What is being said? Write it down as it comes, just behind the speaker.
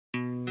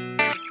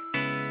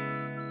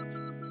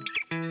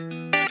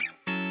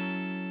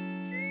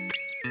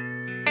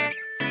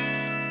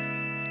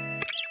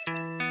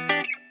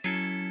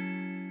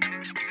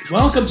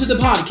Welcome to the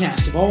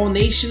podcast of All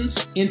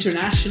Nations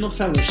International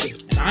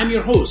Fellowship, and I'm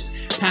your host,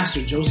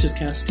 Pastor Joseph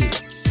Castillo.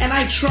 And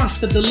I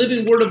trust that the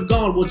living Word of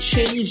God will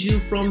change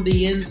you from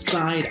the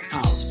inside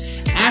out.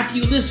 After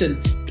you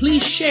listen,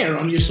 please share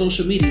on your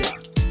social media.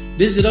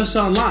 Visit us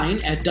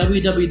online at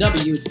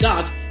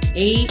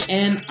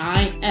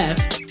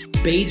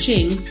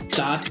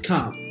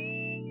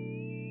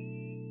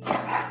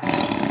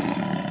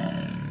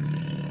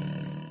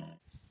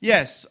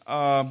Yes,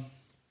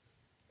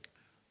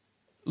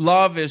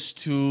 love is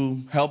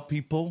to help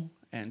people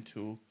and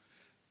to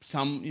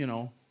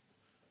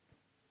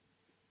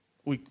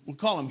we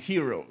call them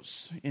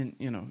heroes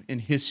in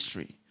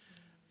history.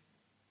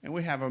 And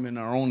we have them in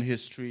our own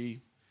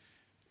history.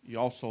 You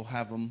also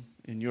have them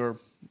in your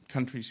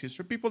country's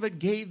history. People that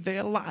gave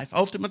their life,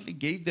 ultimately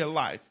gave their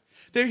life.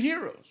 They're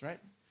heroes, right?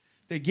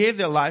 They gave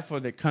their life for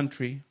their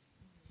country.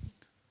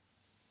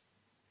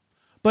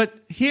 But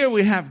here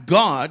we have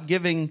God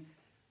giving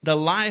the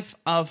life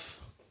of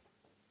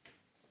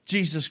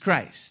Jesus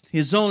Christ,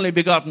 His only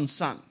begotten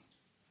Son.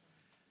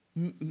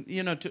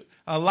 To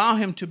allow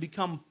Him to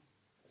become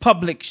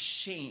public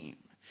shame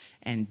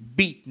and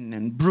beaten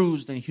and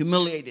bruised and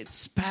humiliated,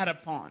 spat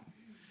upon.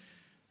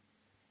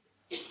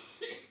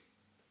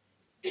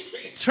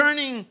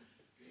 Turning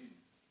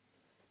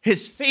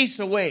His face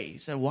away. He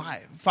said,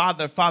 why?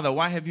 Father,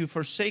 why have you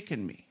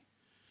forsaken me?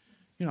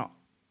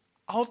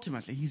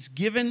 Ultimately, He's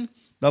given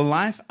the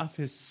life of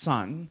His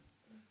Son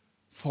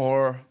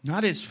for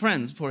not His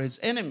friends, for His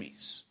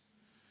enemies.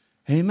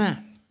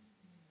 Amen.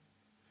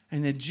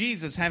 And that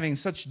Jesus, having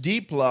such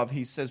deep love,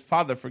 He says,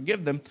 Father,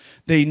 forgive them.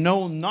 They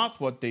know not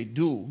what they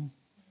do.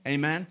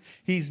 Amen.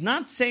 He's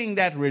not saying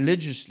that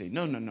religiously.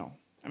 No.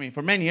 I mean,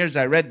 for many years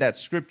I read that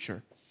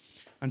scripture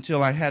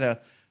until I had a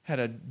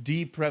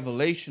deep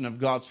revelation of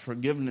God's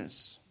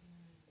forgiveness,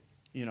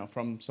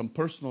 from some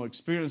personal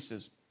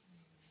experiences.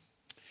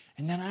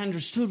 And then I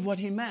understood what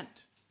He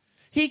meant.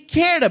 He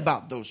cared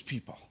about those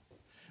people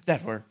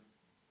that were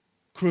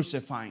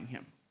crucifying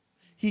Him.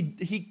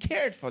 He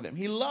cared for them.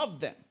 He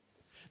loved them.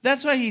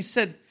 That's why He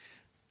said,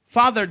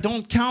 Father,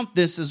 don't count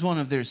this as one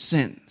of their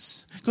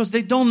sins. Because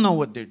they don't know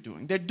what they're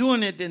doing. They're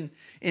doing it in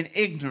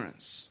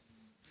ignorance.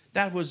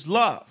 That was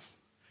love.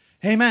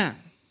 Amen.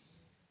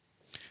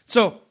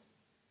 So,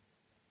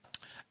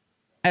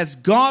 as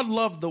God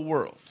loved the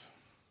world,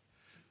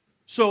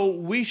 so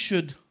we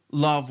should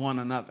love one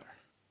another.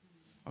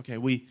 Okay,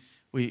 we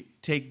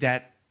take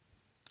that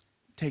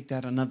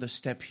another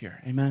step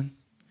here. Amen.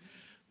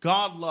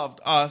 God loved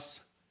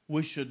us.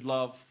 We should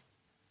love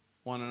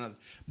one another.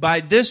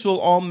 By this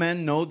will all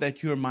men know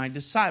that you're my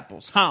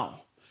disciples.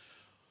 How?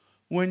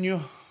 When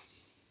you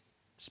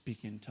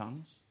speak in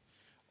tongues,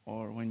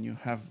 or when you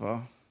have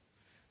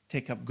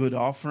take up good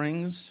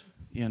offerings,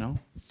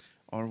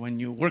 or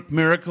when you work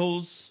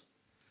miracles.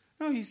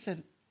 No, He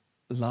said,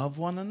 love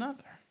one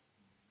another.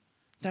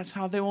 That's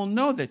how they will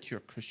know that you're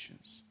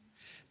Christians.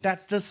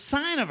 That's the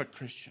sign of a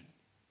Christian.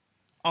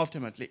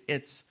 Ultimately,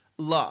 it's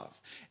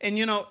love. And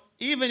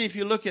even if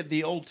you look at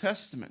the Old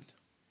Testament,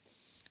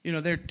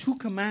 there are two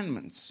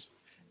commandments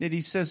that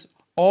He says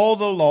all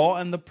the law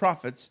and the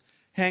prophets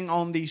hang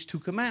on these two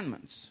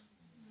commandments.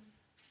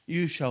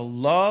 You shall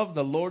love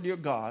the Lord your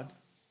God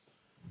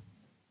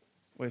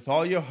with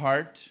all your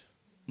heart,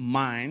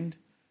 mind,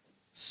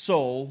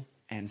 soul,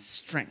 and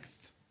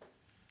strength.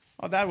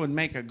 Oh, that would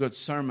make a good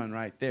sermon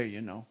right there,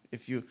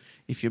 if you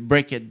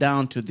break it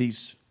down to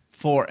these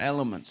four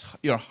elements.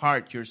 Your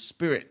heart, your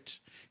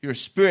spirit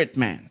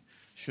man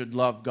should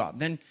love God.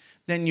 Then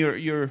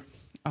your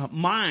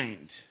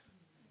mind,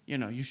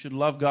 you should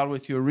love God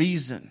with your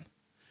reason,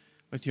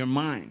 with your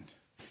mind.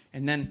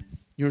 And then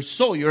your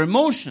soul, your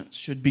emotions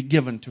should be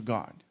given to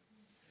God.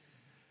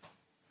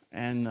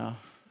 And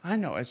I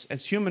know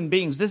as human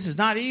beings, this is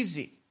not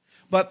easy.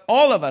 But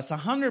all of us,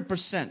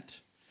 100%,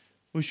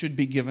 we should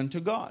be given to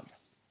God.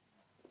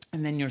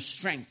 And then your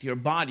strength, your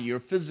body, your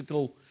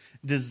physical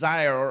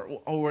desire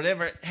or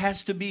whatever, it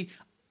has to be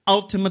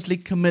ultimately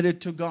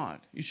committed to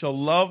God. You shall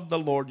love the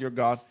Lord your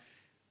God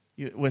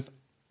with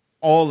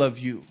all of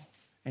you.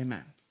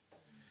 Amen.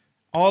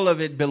 All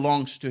of it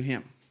belongs to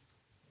Him.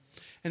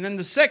 And then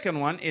the second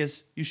one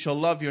is you shall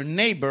love your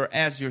neighbor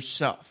as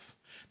yourself.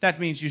 That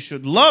means you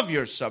should love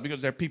yourself,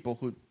 because there are people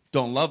who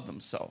don't love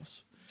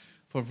themselves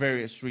for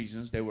various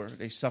reasons.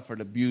 They suffered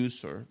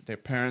abuse, or their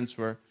parents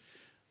were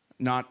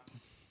not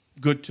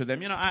good to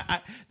them.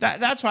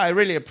 That's why I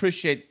really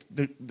appreciate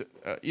the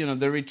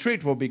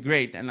retreat will be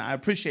great, and I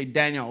appreciate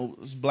Daniel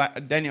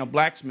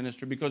Black's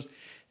ministry, because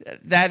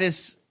that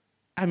is,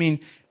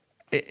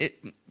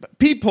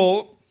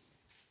 people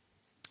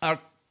are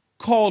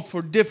called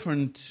for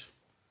different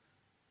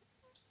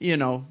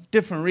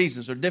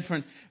reasons, or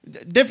different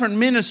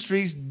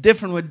ministries,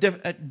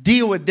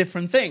 deal with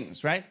different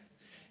things, right?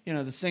 The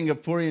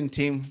Singaporean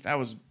team, that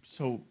was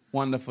so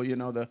wonderful.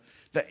 The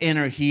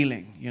inner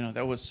healing,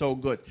 that was so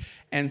good.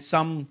 And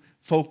some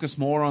focus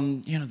more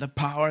on, the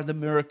power, the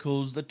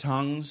miracles, the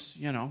tongues,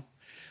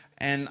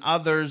 And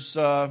others,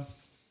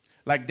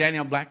 like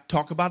Daniel Black,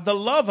 talk about the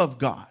love of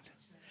God.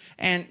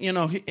 And,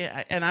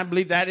 and I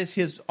believe that is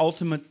his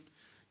ultimate,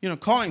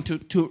 calling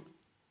to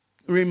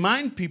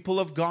remind people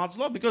of God's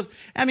love. Because,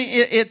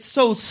 it's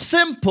so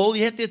simple,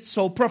 yet it's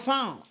so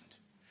profound.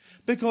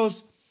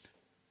 Because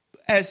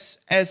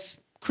as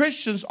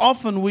Christians,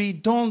 often we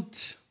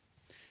don't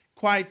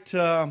quite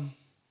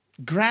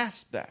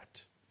grasp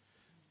that,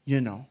 we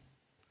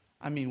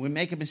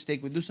make a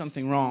mistake, we do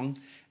something wrong,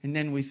 and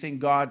then we think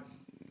God,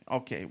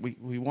 okay,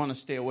 we want to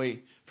stay away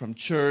from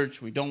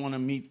church, we don't want to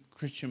meet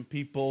Christian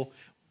people.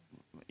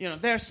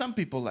 There are some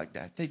people like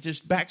that. They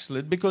just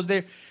backslid because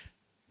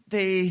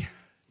they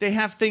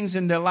have things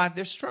in their life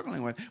they're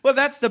struggling with. Well,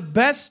 that's the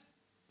best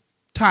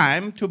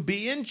time to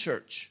be in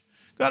church.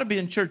 Got to be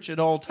in church at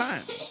all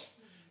times.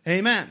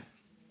 Amen.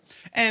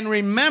 And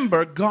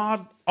remember,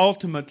 God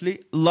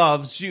ultimately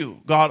loves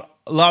you. God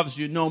loves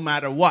you no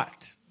matter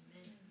what.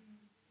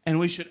 And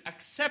we should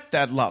accept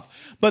that love.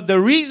 But the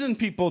reason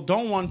people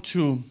don't want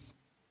to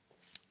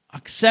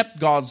accept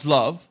God's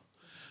love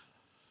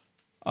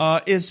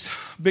is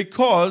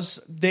because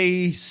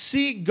they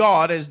see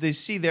God as they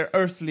see their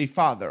earthly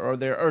father or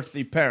their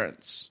earthly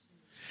parents.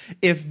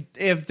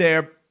 If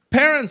their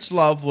parents'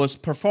 love was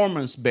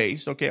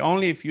performance-based, okay,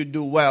 only if you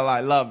do well,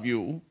 I love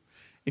you.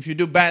 If you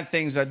do bad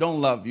things, I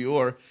don't love you,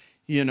 or,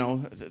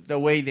 the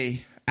way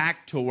they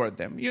act toward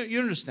them. You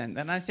understand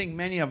that? And I think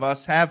many of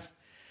us have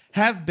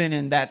been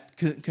in that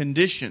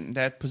condition,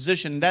 that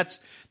position.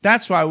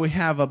 That's why we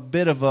have a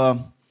bit of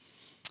a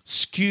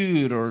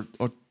skewed or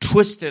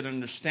twisted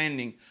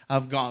understanding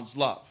of God's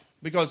love.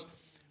 Because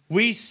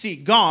we see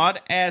God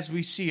as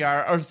we see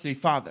our earthly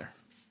father.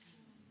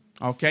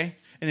 Okay?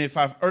 And if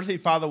our earthly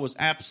father was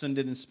absent,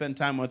 didn't spend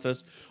time with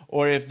us,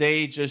 or if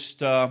they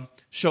just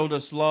showed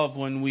us love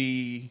when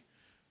we,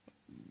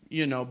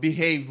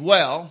 behaved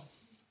well.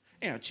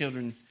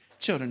 Children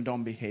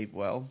don't behave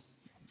well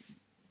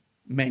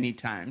many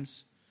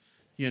times,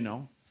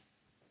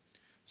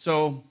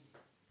 So,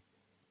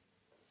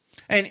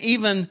 and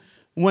even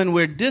when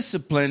we're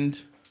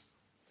disciplined,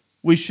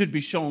 we should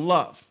be shown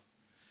love.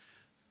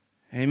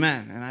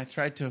 Amen. And I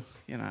try to,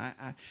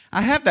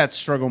 I have that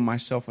struggle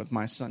myself with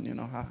my son,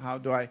 how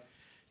do I,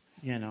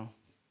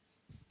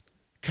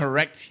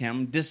 correct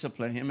him,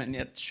 discipline him, and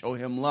yet show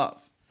him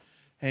love.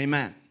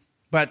 Amen.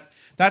 But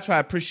that's why I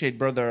appreciate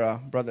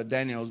Brother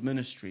Daniel's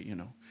ministry,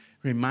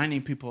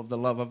 reminding people of the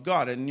love of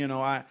God. And,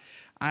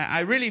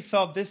 I really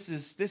felt this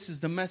is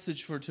the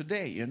message for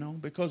today,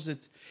 because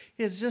it's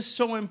just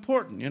so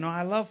important.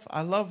 I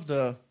love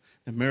the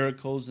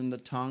miracles and the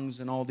tongues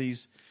and all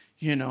these,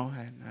 and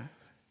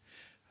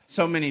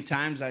so many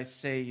times I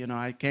say,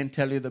 I can't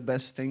tell you the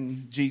best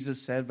thing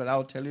Jesus said, but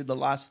I'll tell you the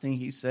last thing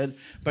he said.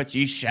 But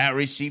ye shall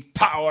receive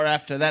power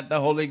after that the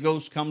Holy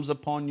Ghost comes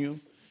upon you.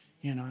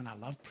 And I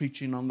love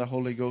preaching on the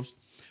Holy Ghost.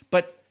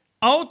 But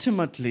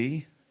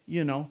ultimately,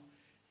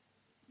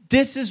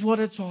 this is what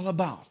it's all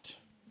about.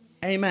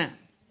 Amen.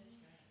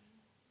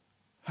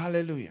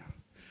 Hallelujah.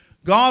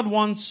 God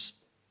wants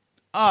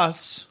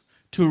us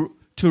to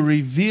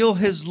reveal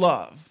his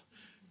love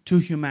to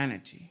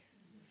humanity.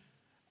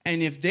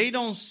 And if they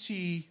don't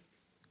see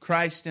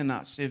Christ in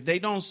us, if they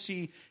don't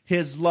see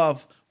his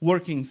love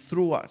working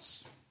through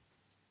us,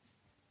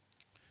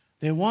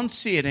 they won't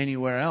see it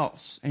anywhere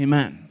else.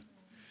 Amen.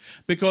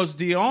 Because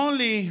the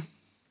only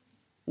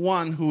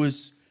one who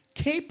is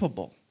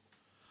capable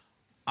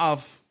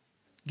of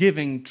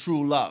giving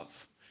true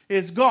love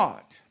is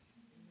God.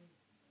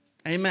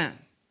 Amen.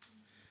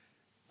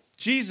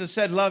 Jesus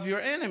said, love your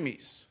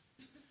enemies.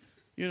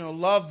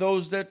 Love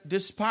those that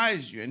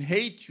despise you and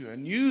hate you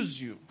and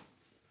use you.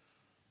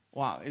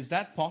 Wow, is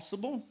that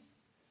possible?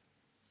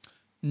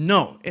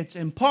 No, it's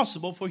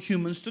impossible for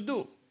humans to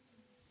do.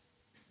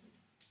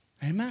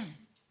 Amen.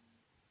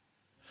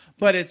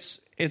 But it's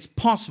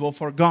possible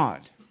for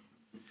God.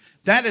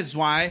 That is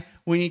why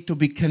we need to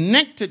be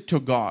connected to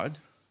God.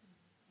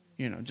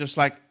 Just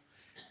like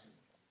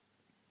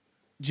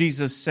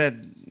Jesus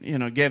said,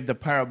 gave the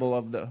parable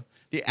of the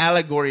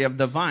allegory of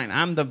the vine.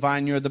 I'm the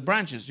vine, you're the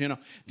branches.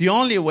 The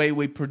only way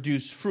we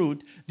produce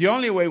fruit, the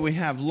only way we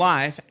have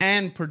life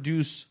and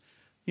produce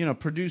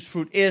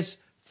fruit is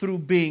through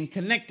being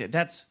connected.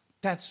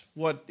 That's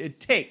what it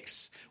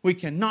takes. We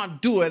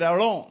cannot do it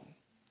alone.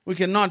 We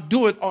cannot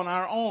do it on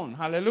our own.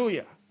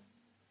 Hallelujah.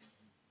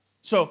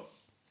 So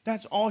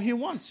that's all he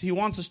wants. He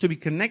wants us to be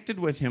connected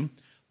with him.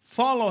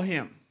 Follow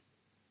him.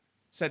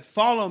 He said,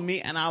 follow me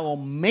and I will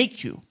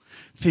make you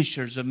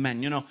fishers of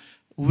men.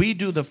 We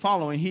do the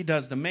following, he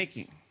does the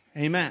making.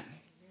 Amen.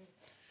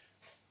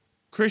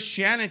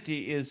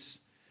 Christianity is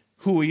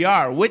who we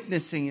are.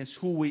 Witnessing is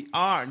who we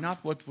are,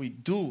 not what we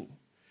do.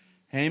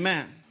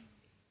 Amen.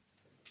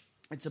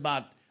 It's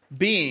about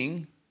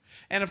being.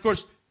 And of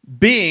course,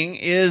 being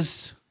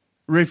is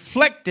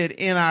reflected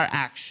in our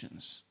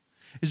actions.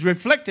 Is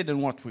reflected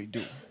in what we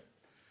do.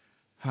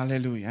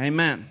 Hallelujah.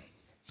 Amen.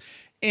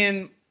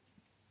 The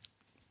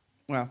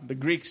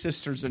Greek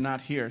sisters are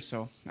not here,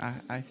 so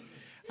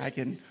I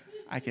can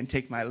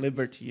take my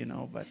liberty,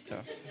 but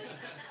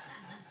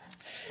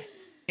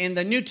in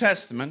the New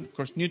Testament, of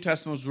course, New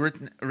Testament was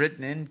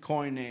written in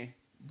Koine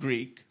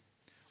Greek,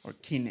 or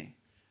kine.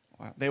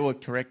 Well, they will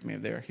correct me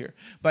if they're here.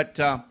 But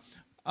there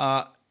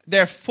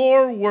are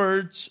 4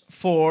 words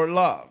for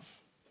love.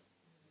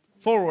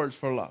 4 words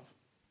for love.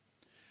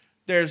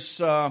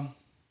 There's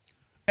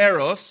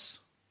eros,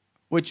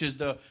 which is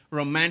the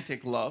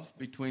romantic love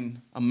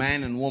between a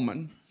man and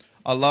woman,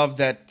 a love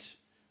that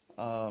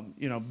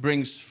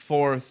brings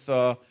forth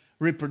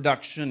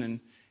reproduction and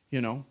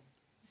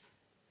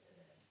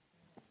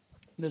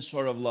this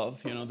sort of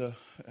love.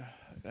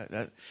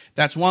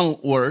 That's one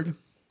word.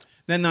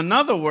 Then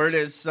another word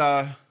is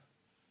storge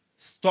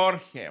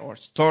or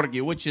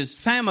storgi, which is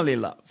family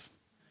love.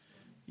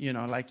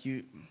 Like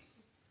you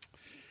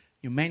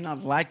may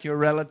not like your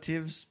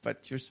relatives,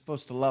 but you're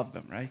supposed to love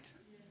them, right?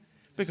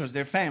 Because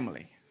they're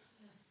family.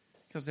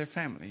 Because they're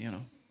family,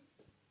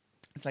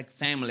 It's like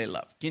family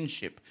love,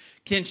 kinship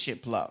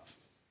love.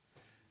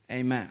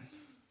 Amen.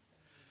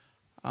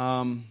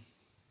 And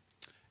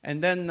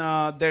then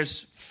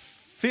there's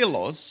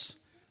philos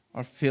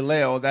or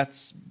phileo.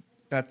 That's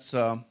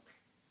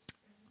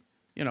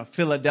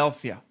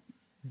Philadelphia,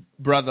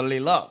 brotherly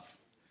love.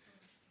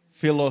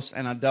 Philos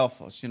and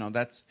adelphos.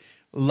 That's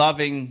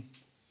loving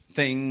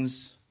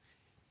things,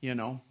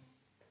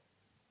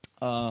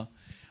 or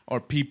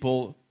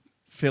people,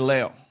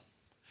 phileo.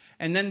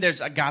 And then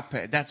there's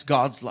agape. That's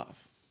God's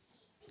love.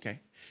 Okay?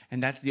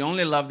 And that's the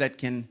only love that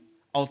can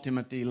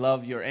ultimately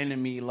love your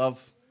enemy,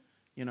 love,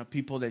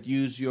 people that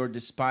use you or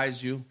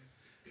despise you,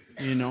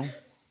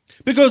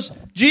 Because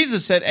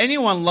Jesus said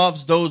anyone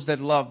loves those that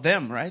love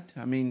them, right?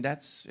 I mean,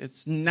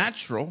 it's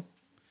natural.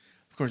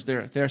 Of course,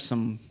 there are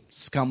some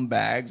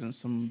scumbags and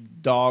some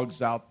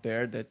dogs out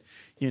there that,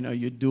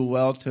 you do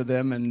well to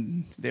them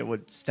and they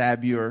would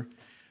stab you or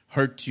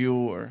hurt you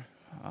or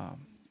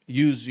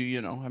use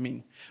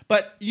you,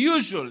 But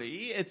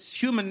usually it's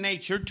human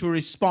nature to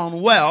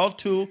respond well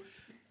to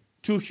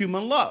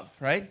human love,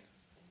 right?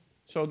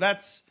 So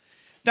that's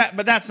that,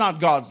 but that's not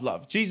God's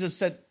love. Jesus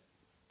said,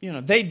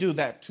 they do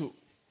that too.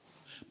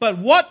 But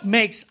what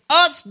makes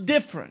us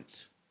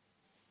different?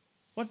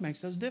 What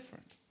makes us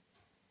different?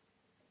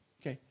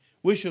 Okay,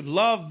 we should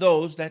love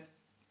those that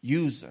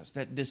use us,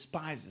 that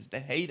despise us,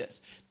 that hate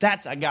us.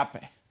 That's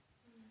agape.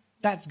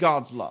 That's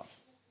God's love.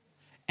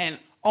 And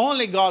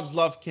only God's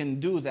love can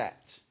do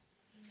that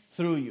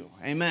through you.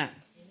 Amen.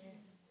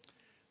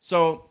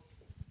 So,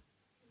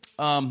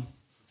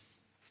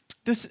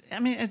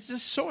 it's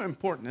just so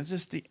important. It's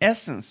just the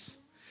essence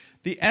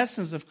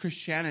of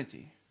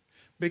Christianity.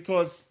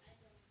 Because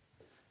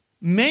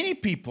many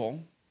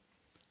people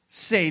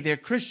say they're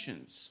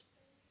Christians,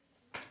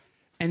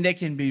 and they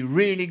can be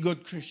really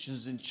good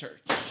Christians in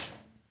church.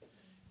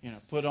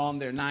 Put on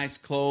their nice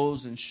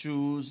clothes and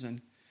shoes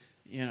and,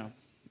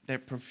 their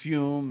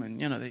perfume and,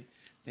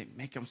 they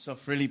make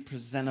themselves really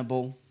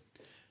presentable.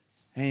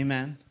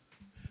 Amen.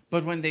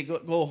 But when they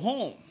go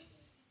home,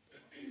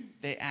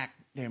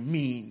 they're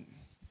mean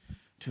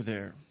to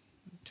their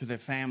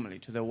family,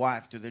 to their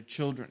wife, to their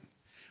children.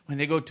 When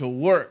they go to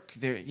work,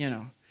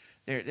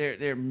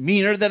 they're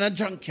meaner than a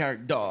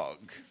junkyard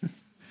dog.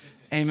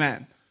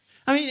 Amen.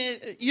 I mean,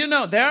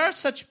 there are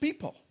such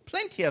people,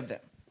 plenty of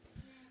them.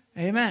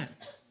 Amen.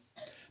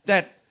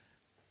 That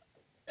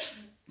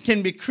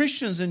can be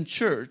Christians in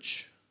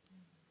church,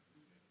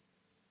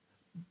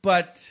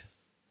 but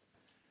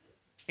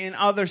in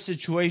other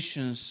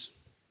situations,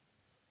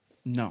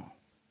 no.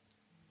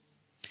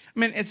 I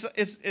mean,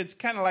 it's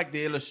kind of like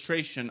the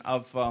illustration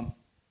of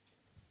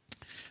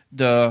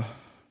the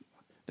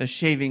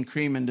shaving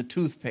cream and the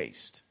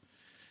toothpaste.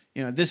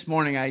 This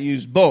morning I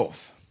used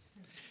both.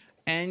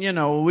 And,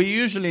 we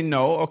usually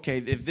know, okay,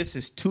 if this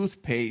is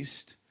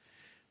toothpaste,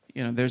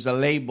 there's a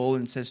label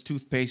and it says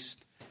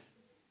toothpaste.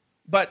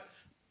 But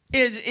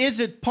is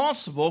it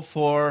possible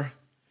for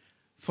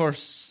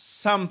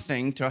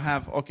something to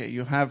have, okay,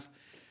 you have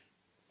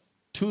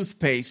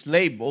toothpaste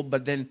label,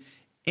 but then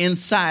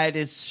inside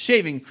is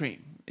shaving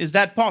cream? Is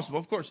that possible?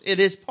 Of course, it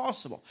is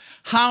possible.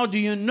 How do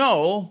you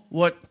know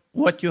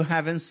what you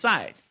have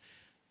inside?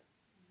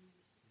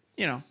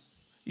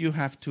 You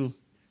have to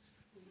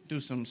do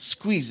some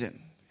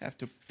squeezing. You have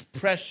to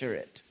pressure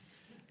it,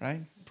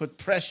 right? Put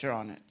pressure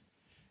on it.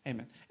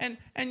 Amen.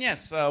 And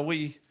yes,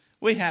 we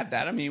have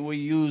that. I mean, we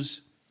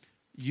use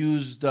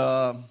used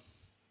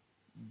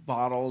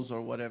bottles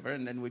or whatever,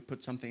 and then we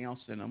put something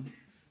else in them,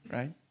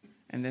 right?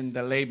 And then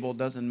the label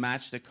doesn't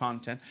match the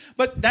content.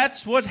 But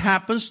that's what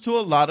happens to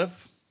a lot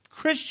of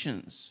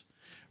Christians,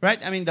 right?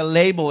 I mean, the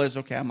label is,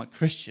 okay, I'm a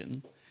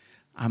Christian.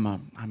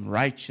 I'm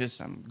righteous,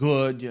 I'm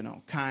good,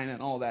 kind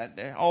and all that.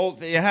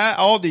 They have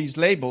all these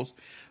labels,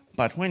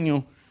 but when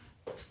you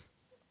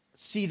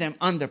see them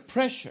under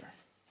pressure,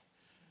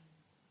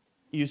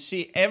 you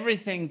see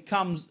everything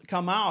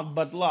come out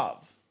but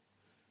love.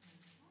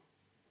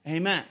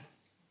 Amen.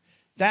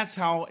 That's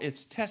how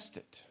it's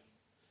tested.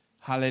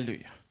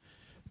 Hallelujah.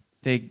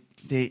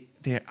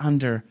 They're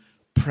under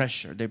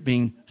pressure. They're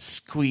being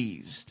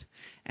squeezed.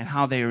 And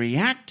how they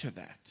react to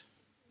that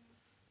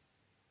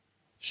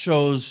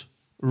shows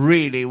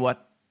really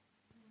what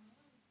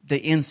the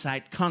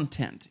inside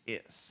content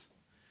is.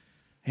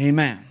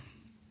 Amen.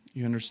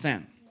 You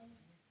understand?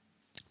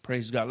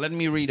 Praise God. Let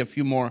me read a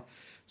few more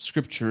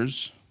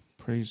scriptures.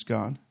 Praise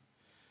God.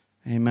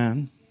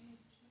 Amen.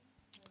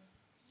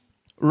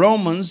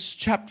 Romans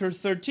chapter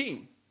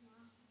 13.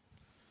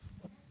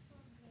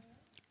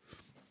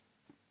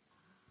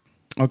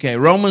 Okay,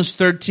 Romans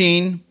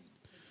 13.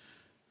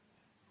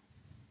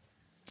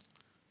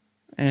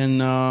 And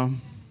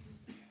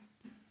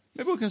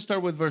maybe we can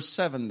start with verse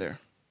 7 there.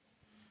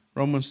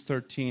 Romans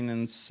 13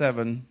 and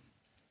 7.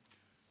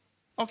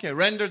 Okay,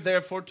 render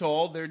therefore to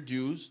all their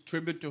dues,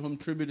 tribute to whom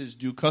tribute is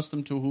due,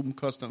 custom to whom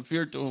custom,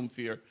 fear to whom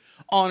fear,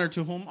 honor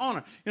to whom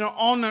honor. You know,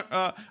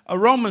 honor.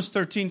 Romans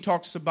 13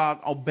 talks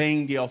about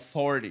obeying the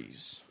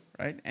authorities,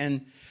 right?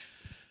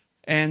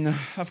 And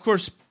of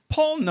course,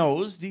 Paul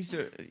knows these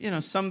are,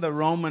 some of the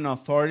Roman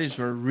authorities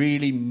were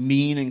really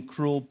mean and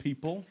cruel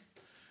people,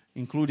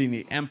 including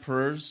the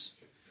emperors.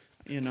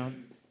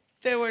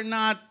 They were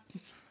not,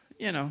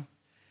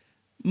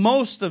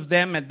 most of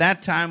them at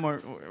that time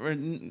were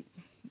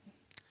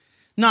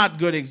not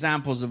good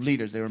examples of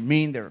leaders. They were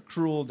mean, they were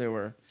cruel, they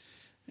were,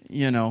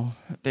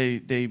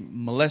 they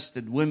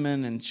molested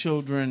women and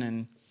children.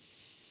 And,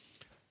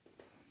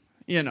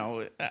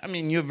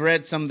 you've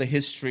read some of the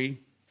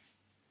history,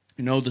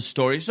 the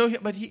story.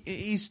 But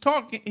he's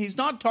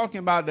not talking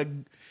about a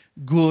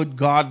good,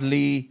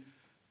 godly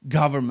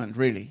government,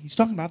 really. He's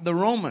talking about the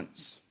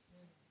Romans.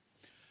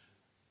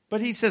 But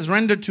he says,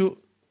 render to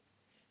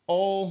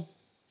all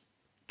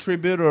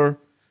tribute or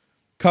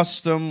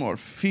custom or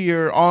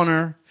fear,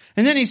 honor.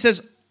 And then he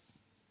says,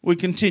 we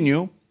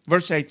continue,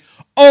 verse 8,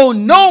 owe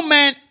no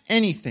man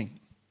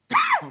anything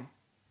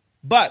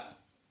but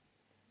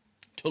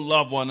to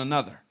love one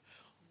another.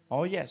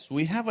 Oh yes,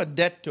 we have a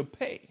debt to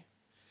pay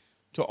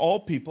to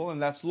all people,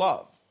 and that's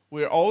love.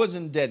 We're always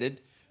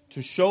indebted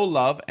to show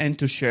love and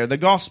to share the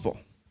gospel.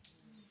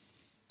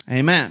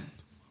 Amen.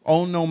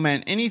 Owe no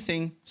man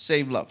anything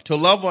save love, to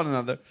love one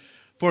another.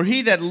 For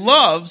he that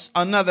loves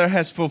another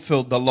has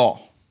fulfilled the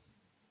law.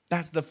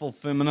 That's the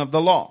fulfillment of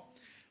the law.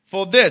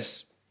 For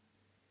this,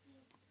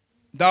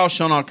 thou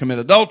shalt not commit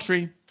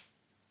adultery.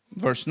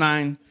 Verse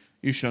 9,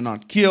 you shall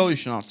not kill, you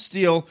shall not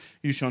steal,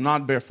 you shall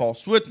not bear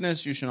false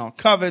witness, you shall not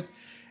covet.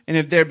 And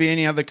if there be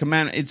any other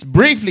commandment, it's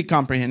briefly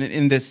comprehended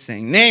in this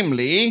saying,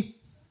 namely,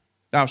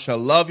 thou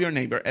shalt love your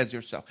neighbor as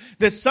yourself.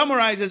 This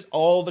summarizes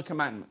all the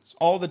commandments.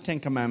 All the 10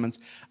 commandments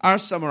are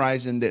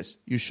summarized in this.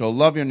 You shall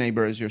love your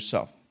neighbor as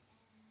yourself.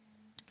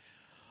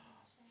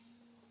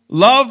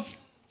 Love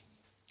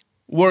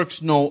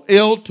works no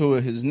ill to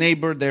his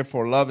neighbor,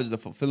 therefore love is the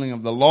fulfilling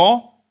of the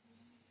law.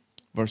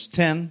 Verse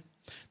 10.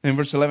 Then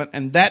verse 11.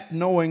 And that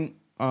knowing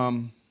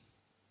the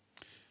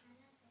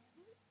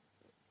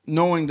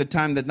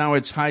time that now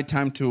it's high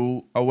time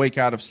to awake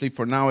out of sleep,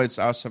 for now it's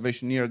our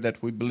salvation near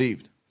that we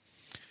believed.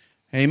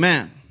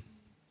 Amen.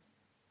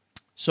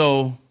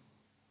 So,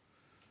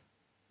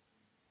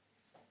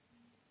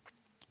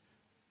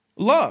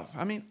 love.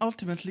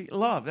 Ultimately,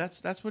 love.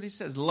 That's what he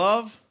says.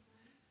 Love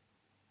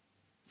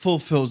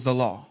fulfills the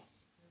law.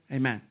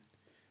 Amen.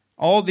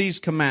 All these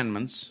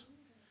commandments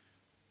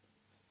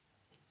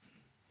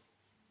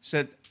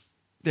said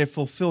they're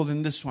fulfilled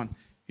in this one.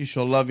 You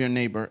shall love your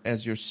neighbor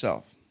as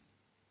yourself.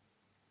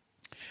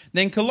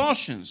 Then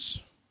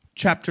Colossians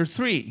chapter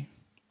 3.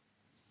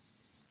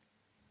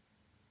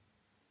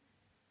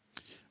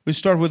 We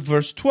start with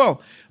verse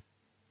 12.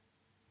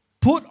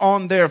 Put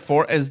on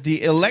therefore as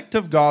the elect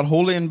of God,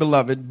 holy and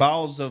beloved,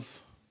 bowels of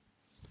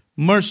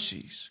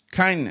mercies,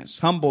 kindness,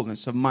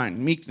 humbleness of mind,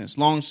 meekness,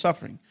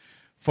 long-suffering,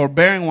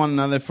 forbearing one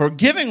another,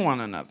 forgiving one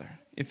another.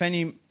 If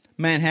any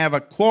man have a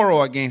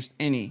quarrel against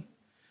any,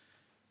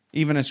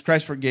 even as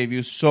Christ forgave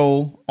you,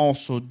 so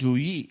also do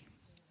ye.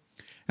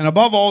 And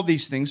above all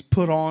these things,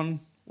 put on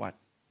what?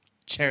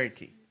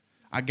 Charity,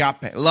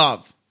 agape,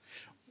 love,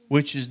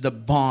 which is the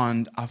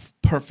bond of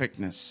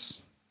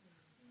perfectness.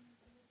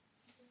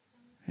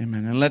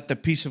 Amen. And let the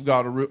peace of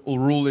God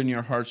rule in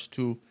your hearts,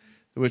 to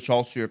which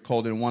also you're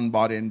called in one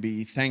body, and be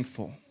ye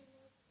thankful.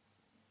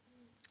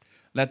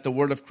 Let the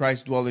word of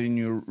Christ dwell in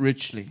you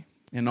richly,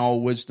 in all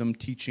wisdom,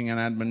 teaching and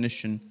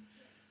admonition,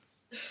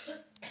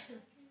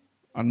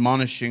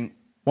 admonishing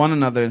one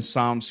another in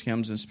psalms,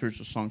 hymns, and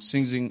spiritual songs,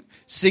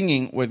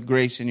 singing with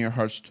grace in your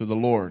hearts to the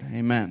Lord.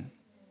 Amen.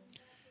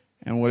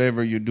 And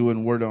whatever you do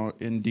in word or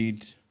in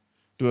deed,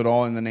 do it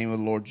all in the name of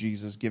the Lord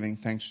Jesus, giving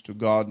thanks to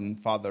God and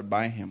Father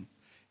by Him.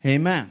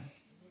 Amen.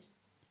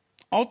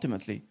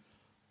 Ultimately,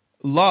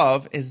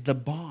 love is the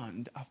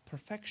bond of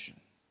perfection.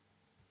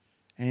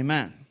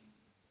 Amen.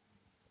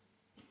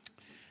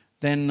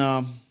 Then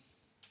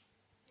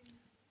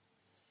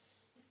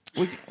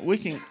we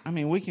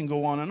can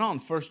go on and on.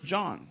 1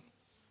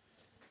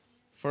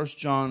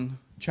 John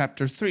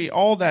chapter 3.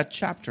 All that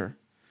chapter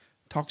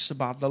talks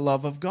about the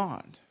love of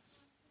God.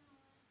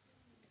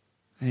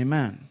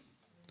 Amen.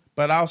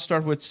 But I'll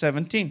start with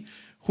 17.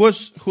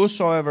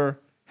 Whosoever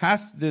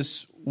hath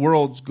this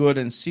world's good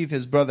and seeth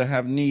his brother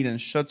have need and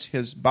shuts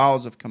his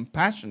bowels of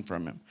compassion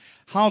from him,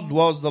 how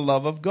dwells the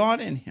love of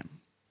God in him?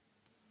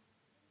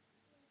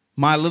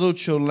 My little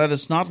children, let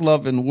us not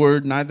love in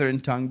word, neither in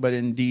tongue, but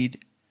in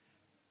deed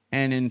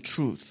and in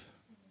truth.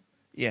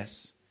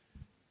 Yes,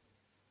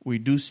 we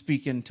do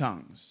speak in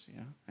tongues.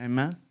 Yeah?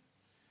 Amen?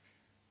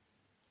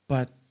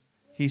 But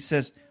he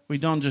says we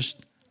don't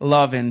just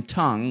love in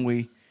tongue,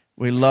 we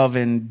love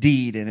in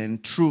deed and in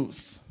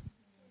truth.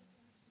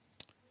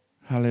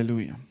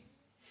 Hallelujah.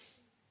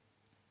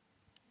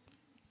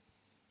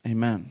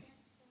 Amen.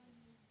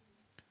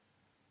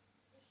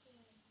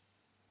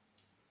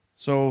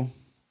 So,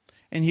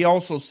 and he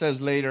also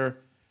says later,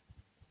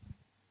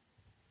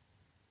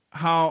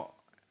 how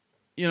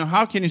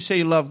can you say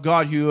you love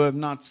God you have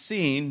not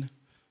seen,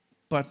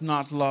 but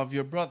not love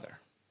your brother,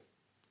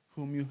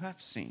 whom you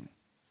have seen?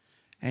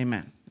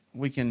 Amen.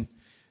 We can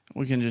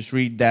just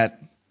read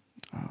that.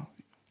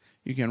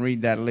 You can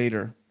read that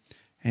later.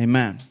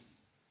 Amen.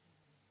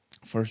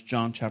 1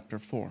 John chapter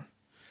 4.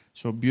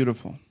 So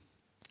beautiful.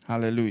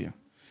 Hallelujah.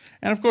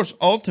 And of course,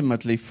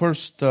 ultimately, 1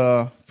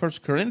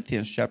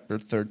 Corinthians chapter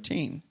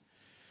 13.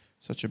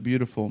 Such a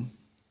beautiful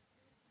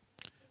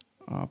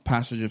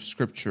passage of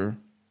Scripture.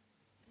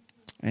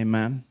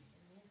 Amen.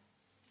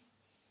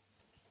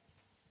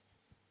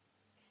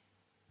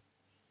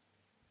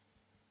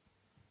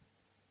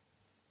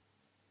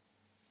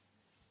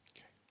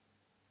 Okay.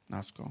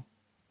 Let's go.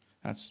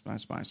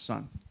 That's my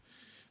son.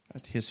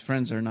 But his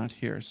friends are not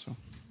here, so.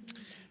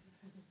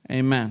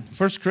 Amen.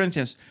 1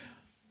 Corinthians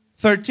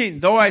 13.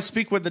 Though I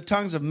speak with the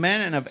tongues of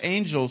men and of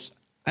angels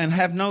and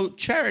have no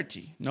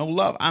charity, no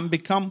love, I'm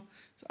become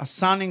a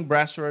sounding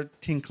brass or a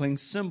tinkling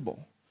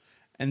cymbal.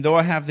 And though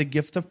I have the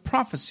gift of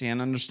prophecy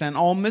and understand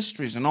all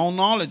mysteries and all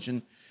knowledge,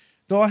 and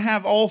though I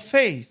have all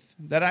faith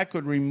that I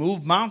could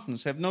remove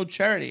mountains, have no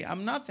charity,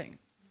 I'm nothing.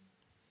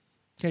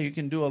 Okay, you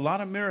can do a lot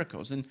of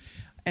miracles. And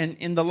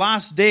in the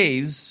last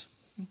days,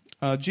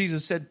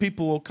 Jesus said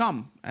people will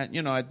come at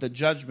the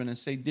judgment and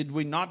say, did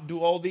we not do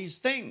all these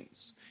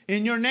things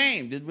in your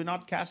name? Did we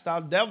not cast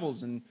out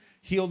devils and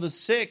heal the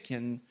sick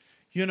and,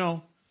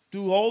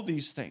 do all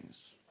these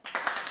things?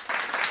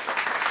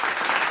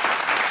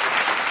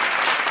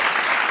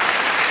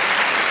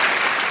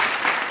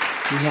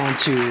 We had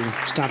to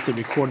stop the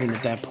recording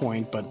at that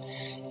point, but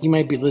you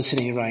might be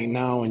listening right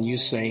now and you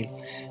say,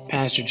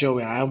 Pastor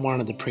Joey, I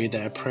wanted to pray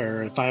that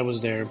prayer. If I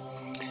was there,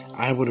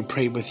 I would have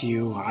prayed with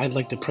you. I'd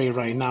like to pray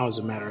right now, as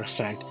a matter of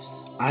fact.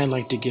 I'd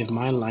like to give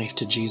my life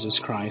to Jesus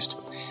Christ.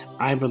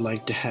 I would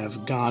like to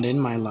have God in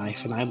my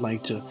life, and I'd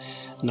like to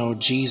know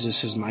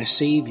Jesus is my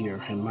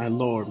Savior and my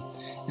Lord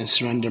and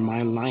surrender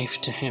my life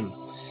to Him.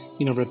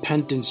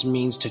 Repentance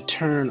means to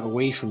turn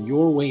away from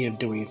your way of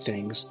doing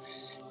things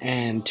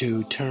and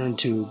to turn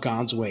to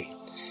God's way.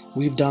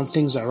 We've done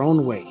things our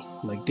own way,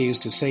 like they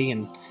used to say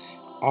in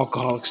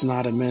Alcoholics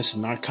Anonymous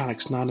and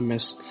Narcotics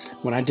Anonymous.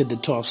 When I did the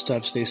 12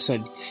 steps, they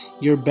said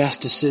your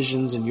best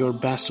decisions and your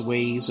best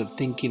ways of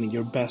thinking and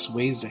your best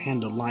ways to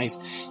handle life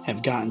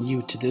have gotten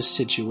you to this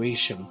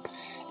situation.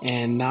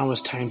 And now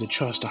it's time to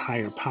trust a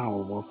higher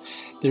power. Well,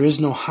 there is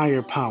no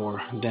higher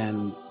power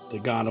than the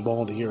God of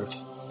all the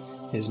earth.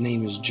 His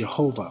name is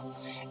Jehovah.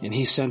 And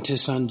He sent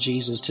His Son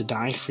Jesus to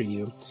die for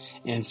you.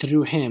 And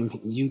through Him,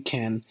 you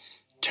can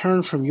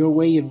turn from your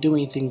way of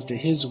doing things to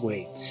His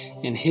way.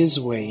 And His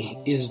way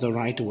is the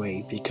right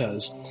way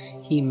because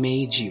He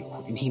made you.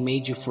 And He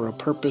made you for a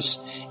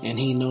purpose. And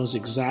He knows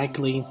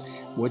exactly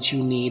what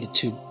you need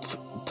to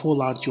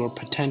pull out your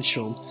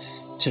potential,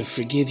 to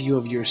forgive you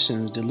of your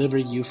sins, deliver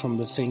you from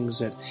the things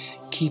that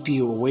keep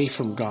you away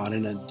from God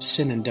in a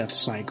sin and death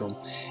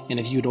cycle. And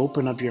if you'd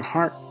open up your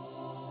heart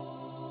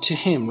to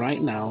Him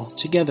right now,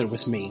 together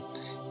with me,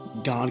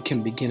 God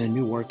can begin a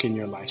new work in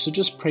your life. So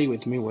just pray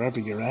with me wherever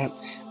you're at,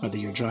 whether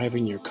you're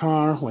driving your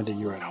car, whether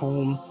you're at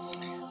home,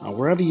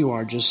 wherever you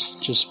are,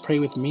 just pray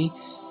with me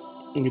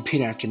and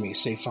repeat after me.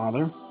 Say,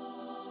 Father,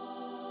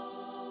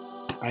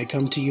 I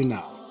come to you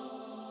now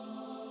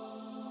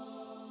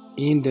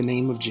in the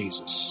name of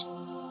Jesus.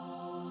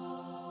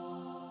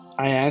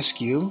 I ask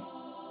you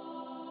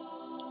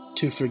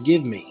to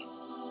forgive me.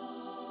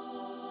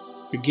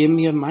 Forgive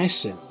me of my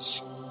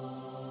sins.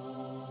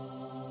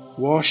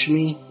 Wash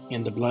me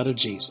in the blood of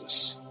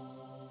Jesus.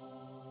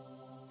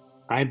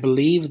 I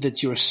believe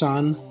that your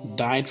Son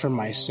died for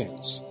my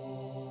sins.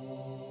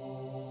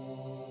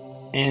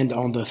 And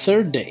on the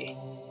third day,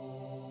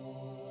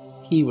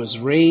 He was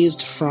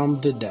raised from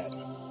the dead.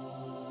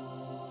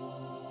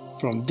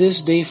 From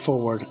this day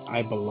forward,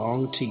 I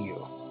belong to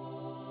you.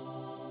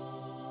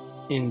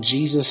 In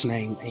Jesus'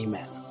 name,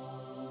 amen.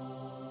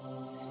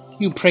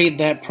 If you prayed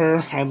that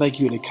prayer, I'd like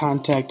you to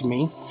contact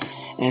me,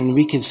 and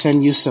we can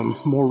send you some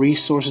more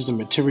resources and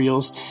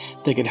materials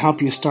that could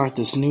help you start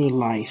this new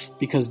life,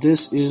 because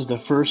this is the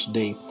first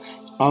day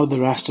of the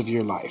rest of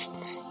your life.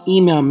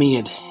 Email me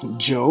at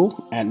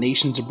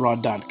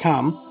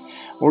joe@nationsabroad.com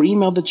or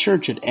email the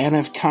church at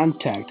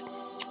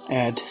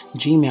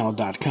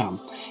nfcontact@gmail.com.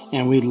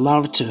 And we'd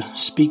love to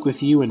speak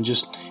with you and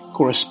just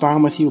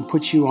correspond with you and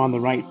put you on the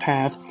right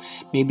path.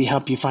 Maybe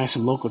help you find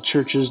some local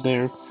churches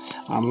there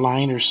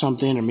online or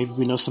something, or maybe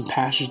we know some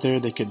pastors there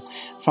that could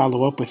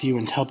follow up with you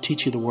and help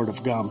teach you the Word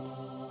of God.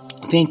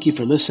 Thank you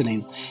for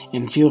listening,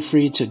 and feel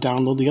free to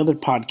download the other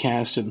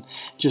podcasts and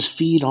just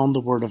feed on the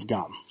Word of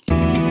God.